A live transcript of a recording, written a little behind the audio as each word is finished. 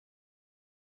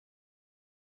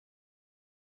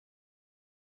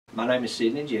My name is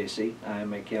Sidney Jessee. I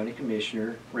am a county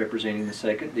commissioner representing the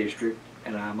 2nd District,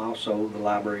 and I am also the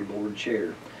library board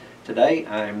chair. Today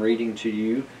I am reading to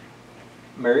you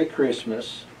Merry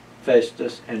Christmas,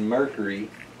 Festus and Mercury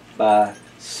by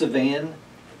Sven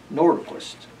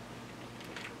Nordqvist.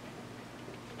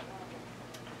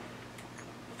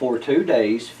 For 2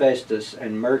 days, Festus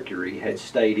and Mercury had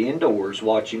stayed indoors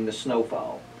watching the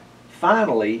snowfall.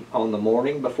 Finally, on the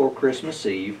morning before Christmas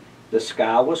Eve, the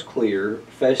sky was clear.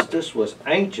 Festus was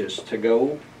anxious to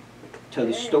go to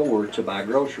the store to buy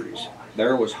groceries.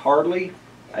 There was hardly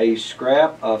a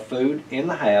scrap of food in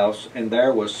the house, and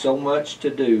there was so much to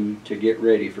do to get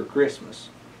ready for Christmas.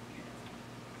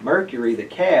 Mercury the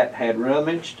cat had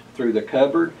rummaged through the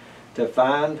cupboard to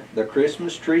find the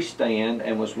Christmas tree stand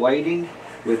and was waiting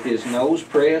with his nose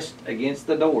pressed against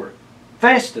the door.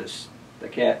 "Festus," the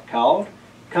cat called,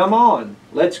 "come on,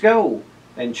 let's go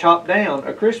and chop down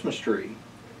a Christmas tree."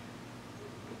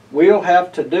 "We'll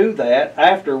have to do that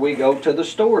after we go to the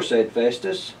store," said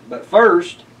Festus, "but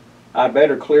first I'd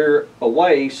better clear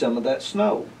away some of that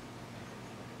snow."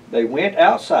 They went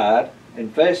outside,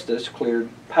 and Festus cleared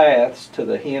paths to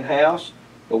the hen house,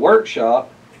 the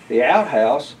workshop, the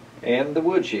outhouse, and the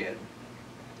woodshed.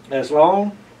 "As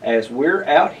long as we're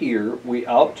out here, we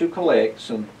ought to collect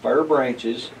some fir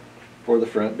branches for the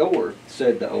front door,"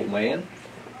 said the old man.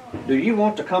 "Do you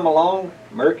want to come along,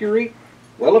 Mercury?"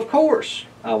 "Well, of course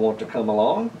I want to come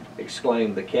along,"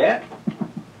 exclaimed the cat.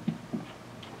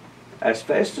 As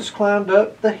Festus climbed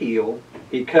up the hill,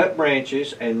 he cut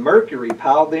branches, and Mercury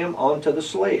piled them onto the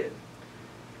sled.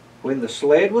 When the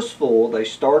sled was full, they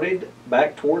started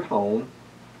back toward home.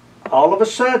 All of a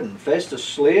sudden, Festus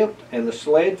slipped, and the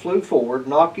sled flew forward,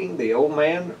 knocking the old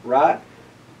man right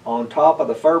on top of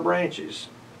the fir branches.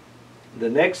 The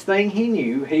next thing he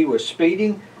knew, he was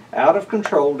speeding out of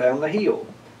control down the hill.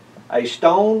 A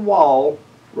stone wall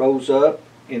rose up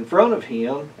in front of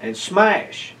him, and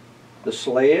smash! The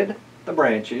sled, the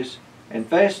branches, and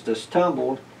Festus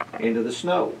tumbled into the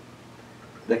snow.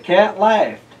 The cat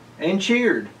laughed and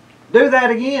cheered. "Do that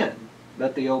again!"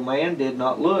 But the old man did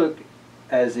not look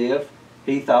as if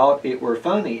he thought it were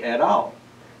funny at all.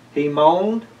 He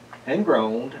moaned and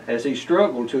groaned as he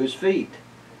struggled to his feet.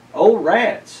 "Oh,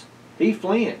 rats!" He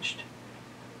flinched.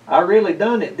 "I really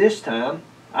done it this time.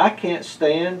 I can't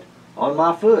stand on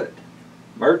my foot."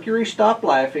 Mercury stopped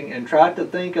laughing and tried to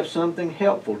think of something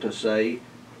helpful to say,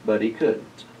 but he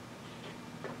couldn't.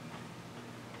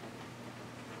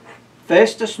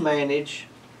 Festus managed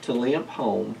to limp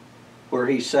home, where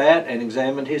he sat and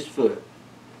examined his foot.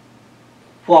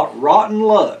 "What rotten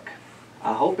luck!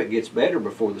 I hope it gets better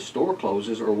before the store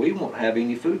closes, or we won't have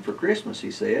any food for Christmas,"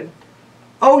 he said.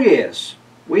 "Oh yes,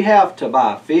 we have to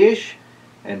buy fish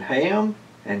and ham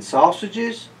and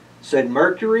sausages," said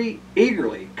Mercury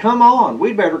eagerly. "Come on,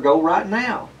 we'd better go right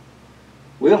now."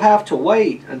 "We'll have to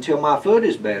wait until my foot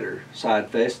is better,"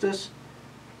 sighed Festus.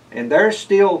 "And there's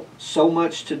still so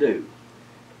much to do.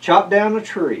 Chop down a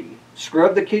tree,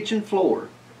 scrub the kitchen floor."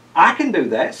 "I can do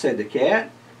that," said the cat,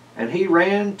 and he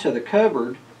ran to the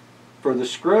cupboard for the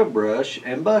scrub brush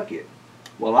and bucket.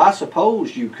 "Well, I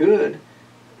suppose you could,"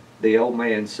 the old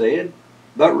man said,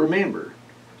 "but remember,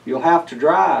 you'll have to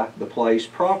dry the place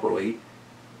properly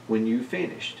when you've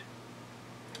finished."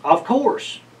 "Of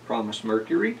course," promised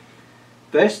Mercury.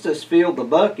 Festus filled the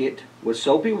bucket with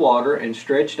soapy water and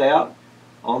stretched out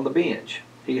on the bench.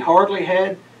 He hardly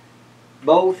had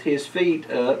both his feet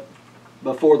up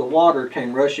before the water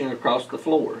came rushing across the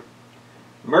floor.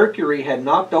 Mercury had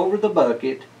knocked over the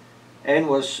bucket and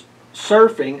was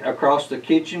surfing across the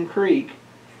kitchen creek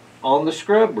on the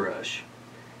scrub brush.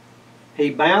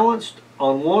 He balanced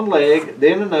on one leg,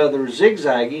 then another,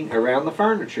 zigzagging around the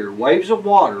furniture. Waves of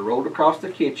water rolled across the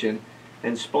kitchen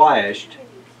and splashed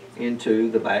into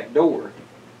the back door.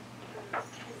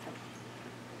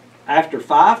 After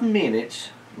 5 minutes,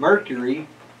 Mercury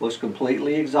was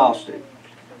completely exhausted.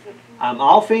 "I'm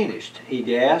all finished," he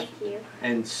gasped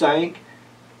and sank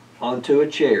onto a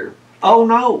chair. "Oh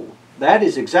no, that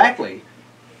is exactly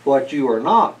what you are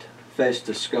not,"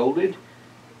 Festus scolded.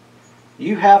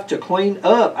 "You have to clean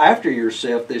up after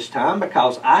yourself this time,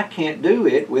 because I can't do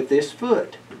it with this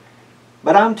foot."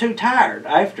 "But I'm too tired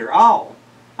after all.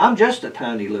 I'm just a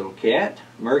tiny little cat,"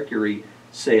 Mercury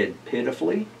said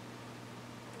pitifully.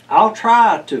 "I'll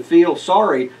try to feel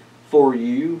sorry for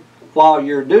you while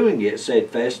you're doing it," said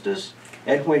Festus,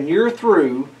 "and when you're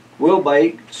through, we'll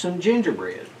bake some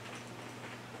gingerbread."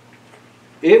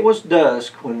 It was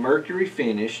dusk when Mercury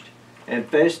finished, and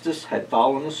Festus had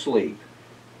fallen asleep.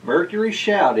 Mercury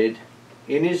shouted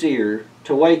in his ear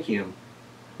to wake him.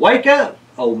 "Wake up,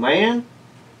 old man!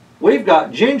 We've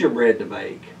got gingerbread to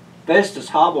bake." Festus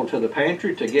hobbled to the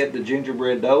pantry to get the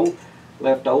gingerbread dough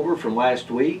left over from last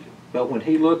week, but when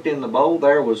he looked in the bowl,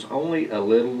 there was only a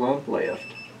little lump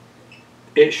left.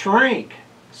 "It shrank,"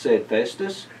 said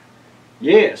Festus.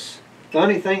 "Yes,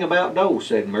 funny thing about dough,"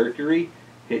 said Mercury.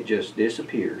 "It just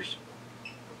disappears."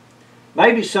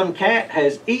 "Maybe some cat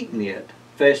has eaten it,"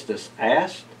 Festus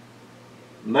asked.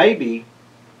 "Maybe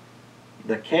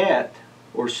the cat,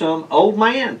 or some old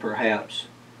man, perhaps,"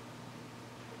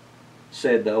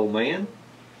 said the old man.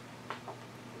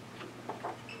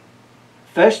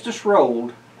 Festus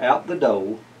rolled out the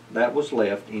dough that was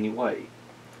left anyway.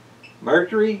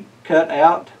 Mercury cut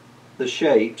out the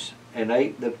shapes and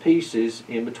ate the pieces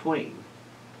in between.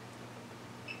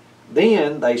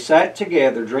 Then they sat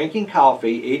together drinking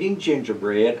coffee, eating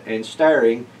gingerbread, and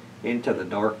staring into the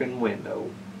darkened window.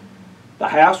 The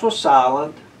house was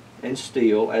silent and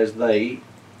still as they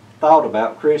thought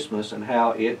about Christmas and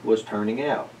how it was turning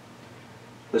out.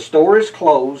 "The store is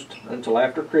closed until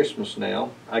after Christmas now.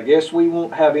 I guess we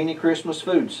won't have any Christmas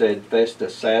food," said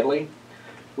Festus sadly.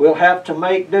 "We'll have to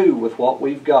make do with what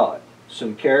we've got.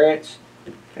 Some carrots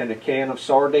and a can of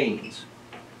sardines."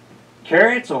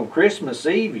 "Carrots on Christmas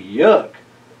Eve? Yuck!"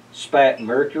 spat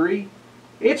Mercury.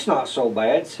 "It's not so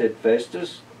bad," said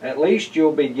Festus. "At least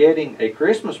you'll be getting a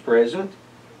Christmas present."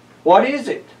 "What is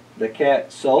it?" the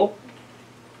cat sulked.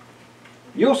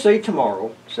 "You'll see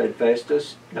tomorrow," said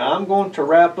Festus. "Now I'm going to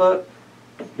wrap up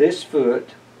this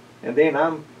foot, and then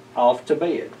I'm off to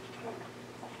bed."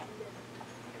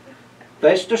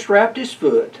 Festus wrapped his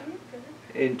foot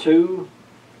in 2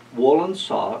 woolen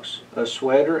socks, a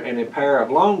sweater, and a pair of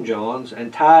long johns,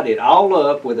 and tied it all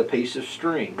up with a piece of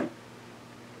string.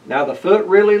 Now the foot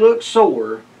really looked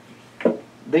sore.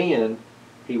 Then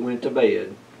he went to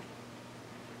bed.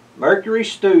 Mercury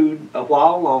stewed a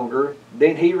while longer.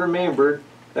 Then he remembered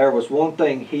there was one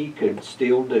thing he could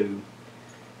still do.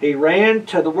 He ran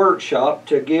to the workshop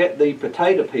to get the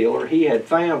potato peeler he had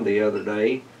found the other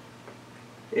day.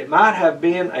 It might have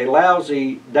been a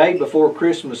lousy day before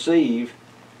Christmas Eve,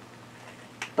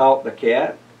 thought the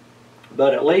cat,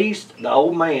 but at least the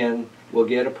old man will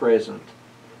get a present.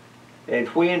 And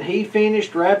when he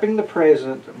finished wrapping the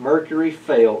present, Mercury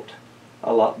felt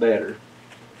a lot better.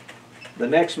 The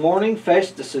next morning,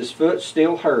 Festus's foot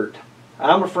still hurt.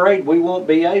 "I'm afraid we won't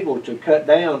be able to cut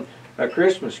down a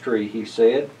Christmas tree," he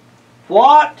said.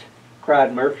 "What?"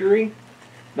 cried Mercury.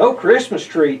 "No Christmas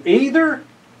tree either?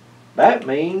 That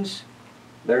means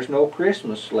there's no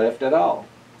Christmas left at all."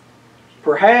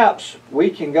 "Perhaps we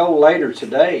can go later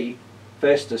today,"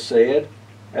 Festus said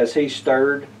as he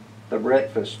stirred the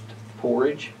breakfast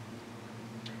porridge.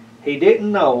 He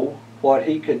didn't know what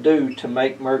he could do to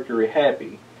make Mercury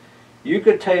happy. You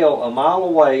could tell a mile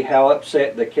away how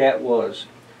upset the cat was.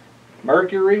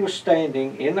 Mercury was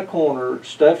standing in the corner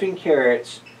stuffing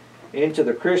carrots into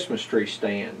the Christmas tree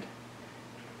stand.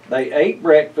 They ate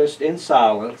breakfast in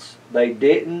silence. They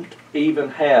didn't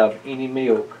even have any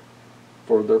milk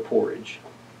for their porridge.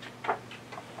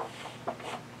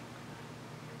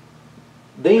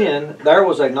 Then there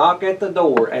was a knock at the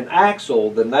door, and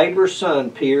Axel, the neighbor's son,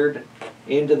 peered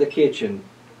into the kitchen.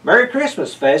 "Merry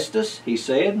Christmas, Festus," he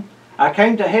said. "I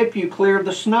came to help you clear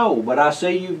the snow, but I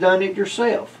see you've done it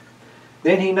yourself."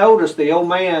 Then he noticed the old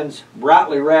man's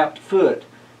brightly wrapped foot.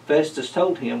 Festus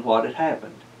told him what had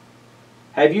happened.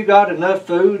 "Have you got enough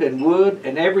food and wood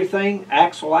and everything?"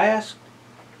 Axel asked.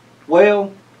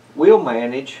 "Well, we'll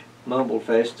manage," mumbled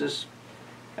Festus.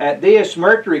 At this,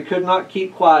 Mercury could not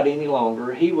keep quiet any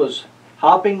longer. He was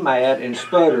hopping mad and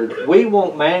sputtered, "We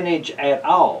won't manage at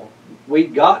all. We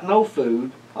got no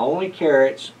food, only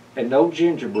carrots, and no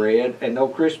gingerbread, and no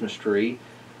Christmas tree,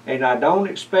 and I don't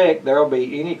expect there'll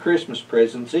be any Christmas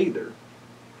presents either."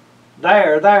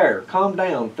 There, calm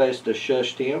down," Festus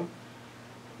shushed him.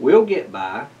 "We'll get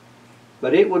by,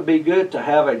 but it would be good to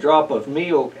have a drop of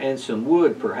milk and some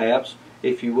wood, perhaps,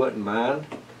 if you wouldn't mind."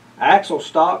 Axel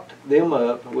stocked them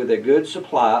up with a good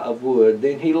supply of wood.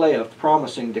 Then he left,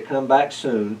 promising to come back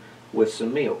soon with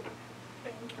some milk.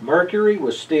 Mercury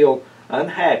was still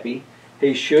unhappy.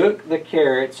 He shook the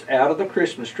carrots out of the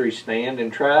Christmas tree stand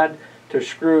and tried to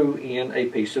screw in a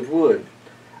piece of wood.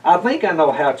 "I think I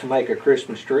know how to make a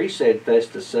Christmas tree," said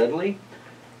Festus suddenly.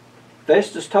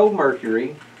 Festus told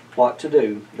Mercury what to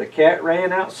do. The cat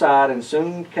ran outside and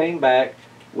soon came back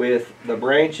with the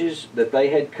branches that they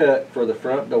had cut for the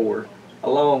front door,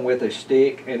 along with a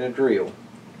stick and a drill.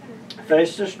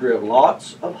 Festus drilled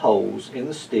lots of holes in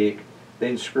the stick,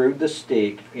 then screwed the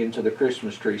stick into the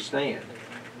Christmas tree stand.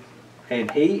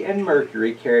 And he and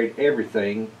Mercury carried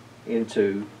everything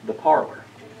into the parlor.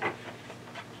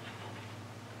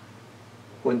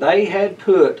 When they had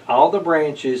put all the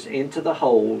branches into the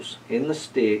holes in the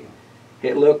stick,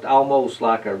 it looked almost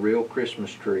like a real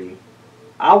Christmas tree.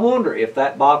 "I wonder if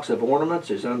that box of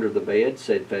ornaments is under the bed,"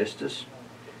 said Festus.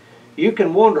 "You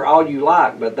can wonder all you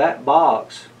like, but that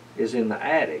box is in the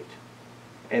attic,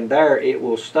 and there it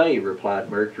will stay," replied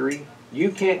Mercury.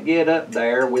 "You can't get up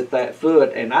there with that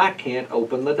foot, and I can't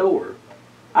open the door."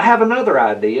 "I have another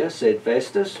idea," said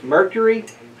Festus. "Mercury,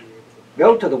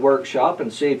 go to the workshop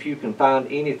and see if you can find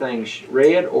anything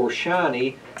red or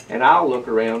shiny, and I'll look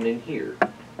around in here."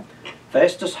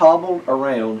 Festus hobbled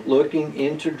around looking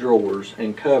into drawers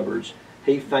and cupboards.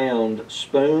 He found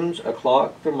spoons, a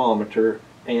clock thermometer,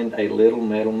 and a little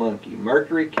metal monkey.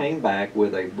 Mercury came back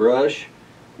with a brush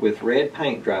with red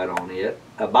paint dried on it,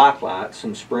 a bike light,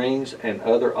 some springs, and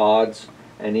other odds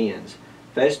and ends.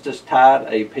 Festus tied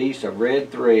a piece of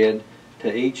red thread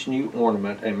to each new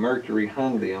ornament, and Mercury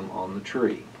hung them on the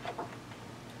tree.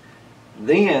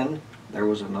 Then there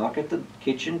was a knock at the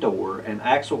kitchen door, and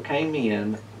Axel came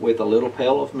in with a little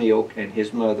pail of milk and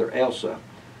his mother, Elsa.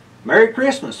 "Merry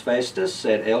Christmas, Festus,"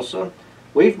 said Elsa.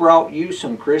 "We've brought you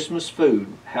some Christmas food.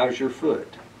 How's your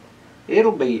foot?"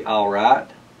 "It'll be all right,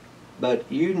 but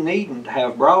you needn't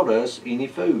have brought us any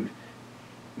food."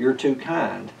 "You're too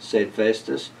kind," said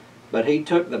Festus, but he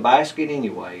took the basket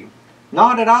anyway.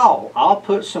 "Not at all. I'll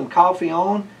put some coffee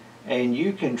on, and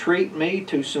you can treat me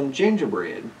to some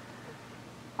gingerbread."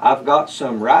 "I've got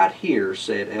some right here,"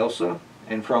 said Elsa,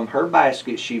 and from her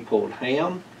basket she pulled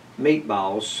ham,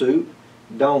 meatballs, soup,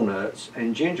 donuts,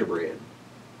 and gingerbread.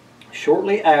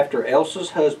 Shortly after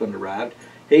Elsa's husband arrived,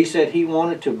 he said he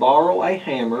wanted to borrow a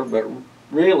hammer, but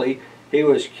really he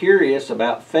was curious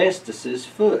about Festus's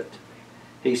foot.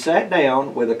 He sat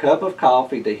down with a cup of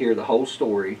coffee to hear the whole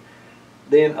story.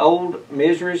 Then old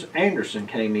Mrs. Anderson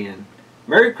came in.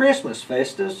 "Merry Christmas,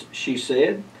 Festus," she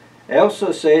said.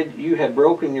 "Elsa said you had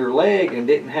broken your leg and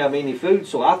didn't have any food,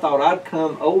 so I thought I'd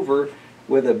come over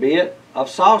with a bit of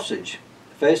sausage."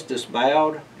 Festus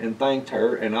bowed and thanked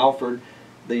her and offered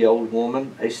the old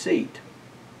woman a seat.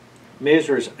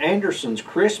 "Mrs. Anderson's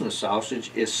Christmas sausage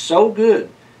is so good,"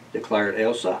 declared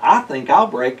Elsa. "I think I'll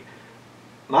break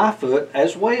my foot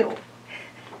as well."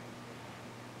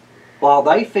 While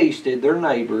they feasted, their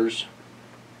neighbors,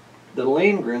 the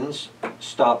Lindgrens,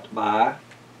 stopped by,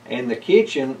 and the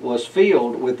kitchen was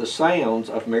filled with the sounds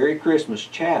of Merry Christmas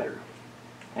chatter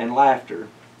and laughter.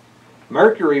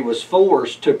 Mercury was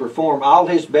forced to perform all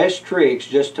his best tricks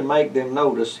just to make them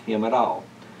notice him at all.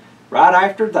 Right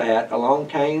after that, along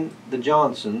came the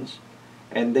Johnsons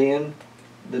and then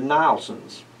the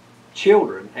Nilsons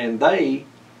children, and they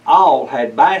all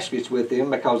had baskets with them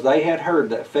because they had heard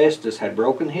that Festus had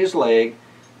broken his leg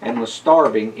and was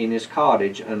starving in his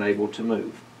cottage, unable to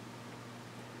move.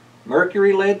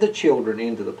 Mercury led the children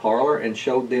into the parlor and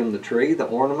showed them the tree. The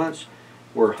ornaments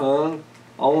were hung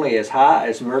only as high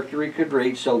as Mercury could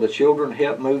reach, so the children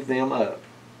helped move them up.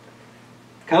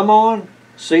 "Come on,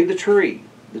 see the tree,"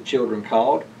 the children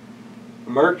called.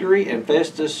 Mercury and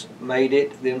Festus made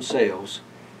it themselves.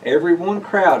 Everyone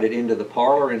crowded into the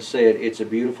parlor and said, "It's a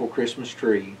beautiful Christmas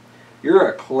tree." "You're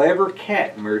a clever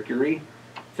cat, Mercury."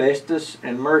 Festus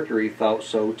and Mercury thought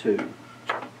so too.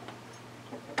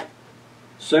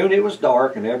 Soon it was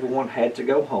dark and everyone had to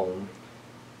go home.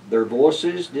 Their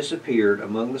voices disappeared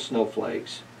among the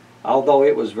snowflakes. Although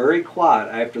it was very quiet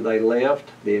after they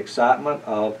left, the excitement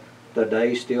of the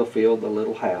day still filled the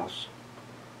little house.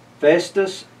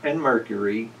 Festus and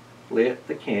Mercury lit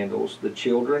the candles the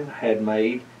children had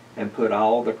made and put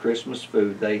all the Christmas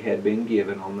food they had been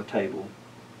given on the table.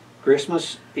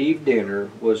 Christmas Eve dinner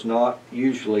was not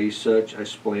usually such a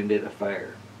splendid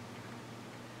affair.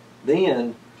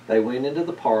 Then they went into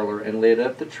the parlor and lit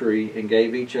up the tree and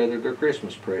gave each other their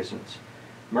Christmas presents.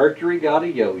 Mercury got a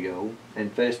yo-yo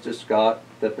and Festus got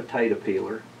the potato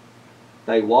peeler.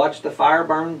 They watched the fire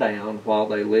burn down while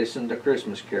they listened to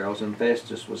Christmas carols, and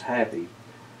Festus was happy.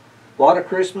 What a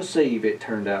Christmas Eve it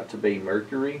turned out to be,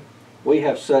 Mercury. We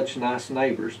have such nice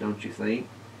neighbors, don't you think?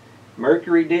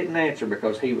 Mercury didn't answer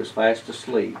because he was fast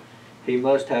asleep. He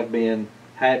must have been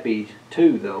happy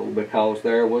too, though, because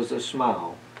there was a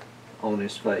smile on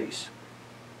his face.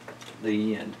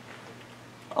 The end.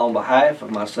 On behalf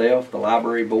of myself, the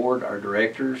library board, our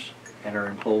directors, and our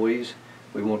employees,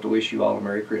 we want to wish you all a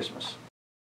Merry Christmas.